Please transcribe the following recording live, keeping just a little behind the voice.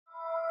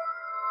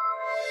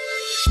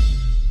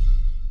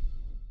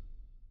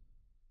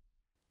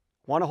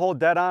Want to hold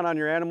dead on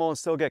your animal and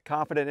still get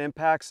confident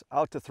impacts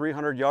out to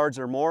 300 yards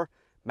or more?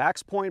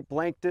 Max point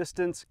blank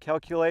distance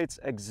calculates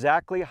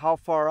exactly how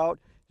far out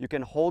you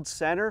can hold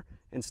center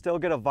and still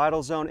get a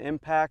vital zone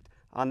impact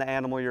on the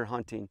animal you're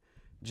hunting.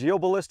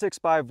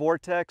 GeoBallistics by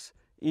Vortex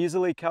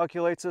easily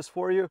calculates this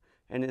for you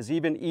and is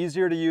even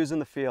easier to use in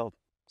the field.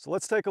 So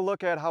let's take a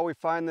look at how we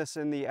find this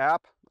in the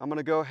app. I'm going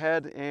to go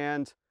ahead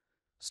and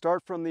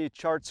start from the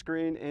chart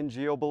screen in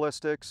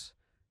GeoBallistics,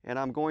 and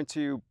I'm going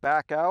to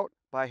back out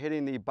by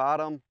hitting the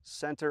bottom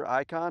center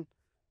icon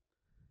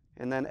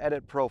and then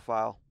edit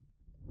profile.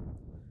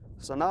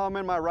 So now I'm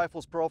in my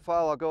rifle's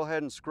profile. I'll go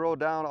ahead and scroll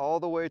down all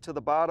the way to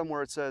the bottom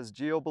where it says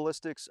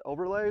GeoBallistics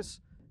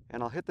overlays,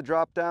 and I'll hit the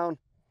drop down,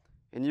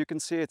 and you can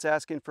see it's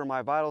asking for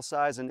my vital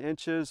size in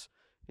inches,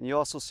 and you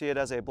also see it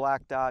as a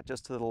black dot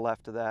just to the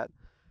left of that.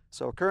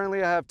 So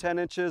currently I have 10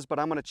 inches, but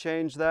I'm going to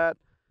change that,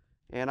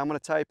 and I'm going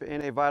to type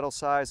in a vital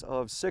size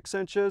of 6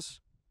 inches,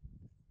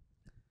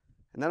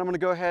 and then I'm going to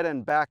go ahead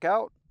and back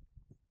out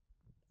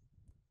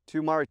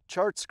to my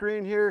chart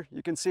screen here.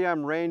 You can see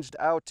I'm ranged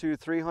out to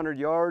 300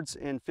 yards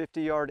in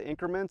 50-yard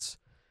increments,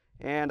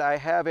 and I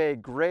have a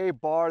gray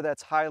bar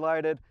that's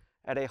highlighted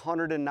at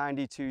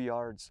 192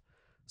 yards.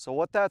 So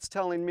what that's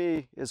telling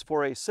me is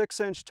for a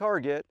 6-inch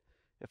target,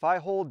 if I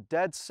hold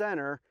dead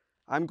center,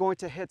 I'm going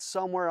to hit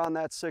somewhere on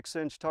that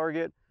 6-inch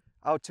target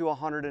out to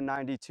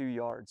 192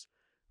 yards,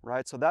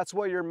 right? So that's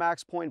what your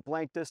max point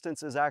blank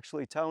distance is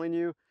actually telling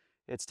you.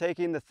 It's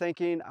taking the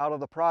thinking out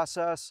of the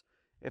process.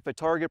 If a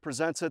target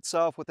presents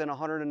itself within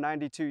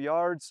 192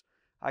 yards,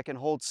 I can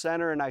hold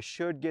center and I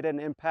should get an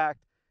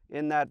impact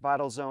in that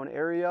vital zone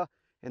area.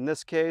 In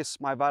this case,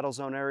 my vital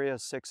zone area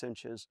is 6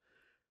 inches.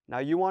 Now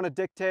you want to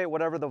dictate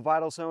whatever the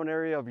vital zone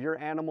area of your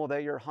animal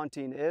that you're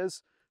hunting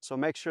is, so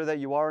make sure that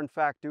you are in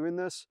fact doing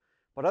this.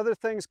 But other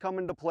things come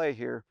into play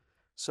here.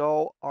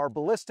 So our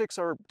ballistics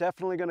are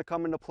definitely going to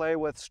come into play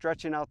with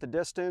stretching out the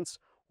distance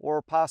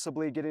or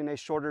possibly getting a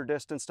shorter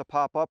distance to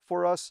pop up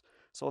for us.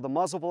 So the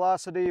muzzle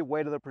velocity,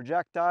 weight of the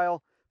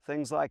projectile,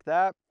 things like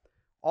that.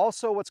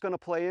 Also, what's going to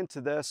play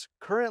into this,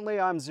 currently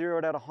I'm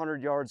zeroed at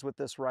 100 yards with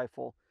this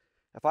rifle.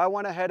 If I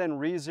went ahead and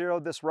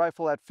re-zeroed this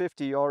rifle at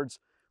 50 yards,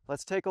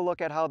 let's take a look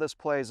at how this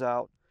plays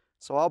out.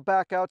 So I'll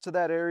back out to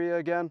that area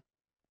again,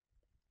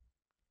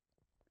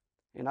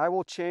 and I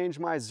will change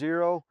my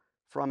zero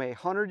from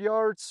 100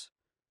 yards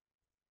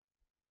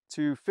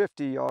to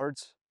 50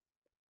 yards.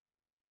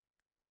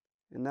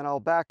 And then I'll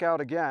back out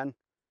again.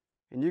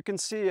 And you can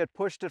see it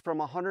pushed it from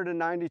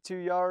 192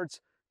 yards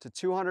to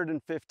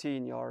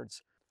 215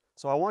 yards.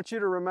 So I want you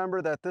to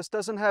remember that this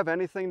doesn't have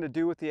anything to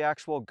do with the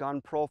actual gun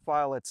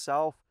profile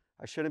itself.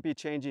 I shouldn't be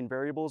changing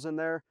variables in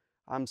there.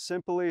 I'm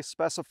simply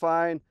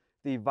specifying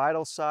the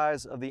vital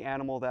size of the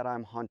animal that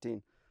I'm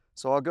hunting.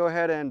 So I'll go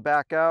ahead and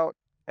back out,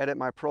 edit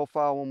my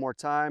profile one more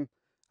time.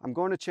 I'm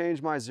going to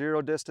change my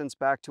zero distance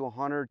back to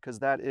 100 because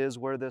that is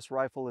where this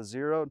rifle is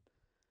zeroed.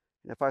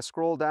 And if I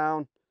scroll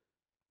down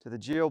to the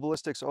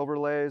GeoBallistics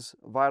overlays,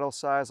 vital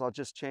size, I'll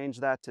just change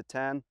that to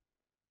 10.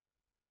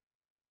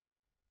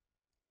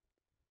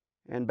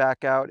 And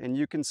back out, and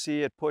you can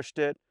see it pushed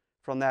it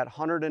from that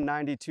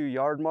 192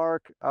 yard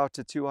mark out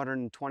to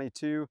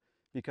 222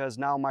 because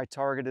now my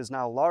target is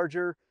now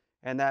larger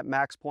and that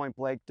max point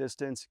blank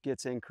distance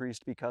gets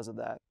increased because of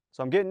that.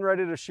 So I'm getting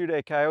ready to shoot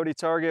a coyote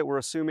target. We're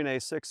assuming a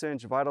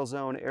 6-inch vital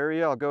zone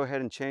area. I'll go ahead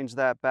and change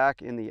that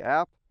back in the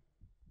app.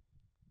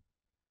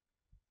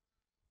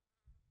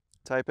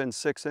 Type in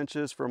 6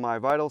 inches for my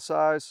vital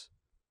size.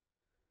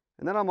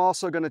 And then I'm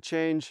also going to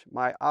change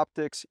my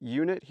optics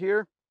unit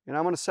here, and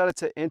I'm going to set it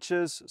to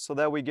inches so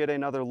that we get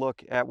another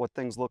look at what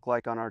things look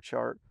like on our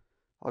chart.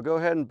 I'll go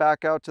ahead and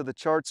back out to the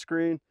chart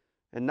screen,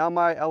 and now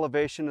my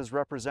elevation is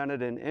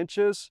represented in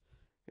inches.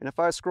 And if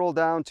I scroll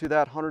down to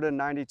that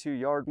 192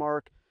 yard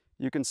mark,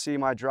 you can see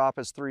my drop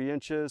is 3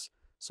 inches.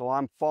 So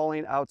I'm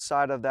falling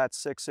outside of that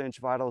 6-inch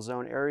vital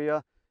zone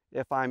area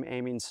if I'm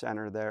aiming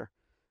center there.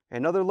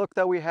 Another look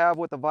that we have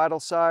with the vital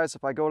size,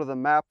 if I go to the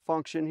map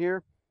function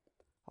here,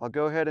 I'll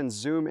go ahead and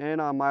zoom in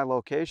on my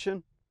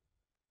location.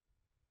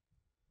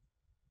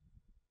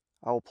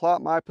 I will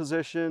plot my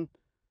position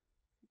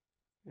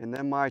and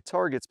then my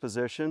target's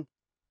position.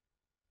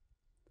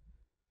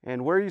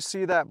 And where you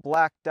see that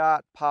black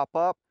dot pop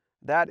up,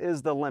 that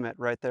is the limit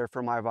right there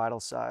for my vital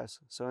size.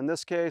 So in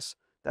this case,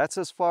 that's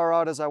as far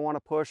out as I want to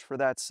push for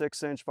that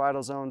 6-inch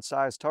vital zone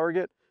size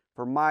target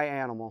for my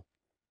animal.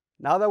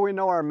 Now that we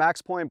know our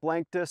max point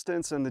blank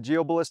distance in the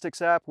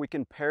GeoBallistics app, we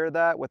can pair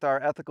that with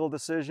our ethical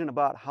decision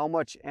about how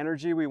much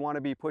energy we want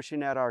to be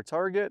pushing at our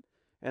target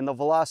and the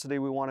velocity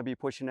we want to be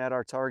pushing at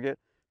our target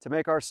to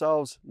make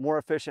ourselves more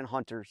efficient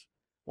hunters.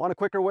 Want a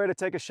quicker way to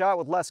take a shot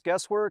with less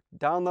guesswork?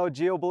 Download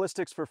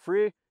GeoBallistics for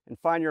free and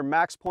find your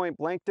max point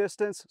blank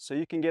distance so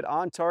you can get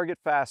on target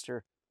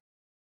faster.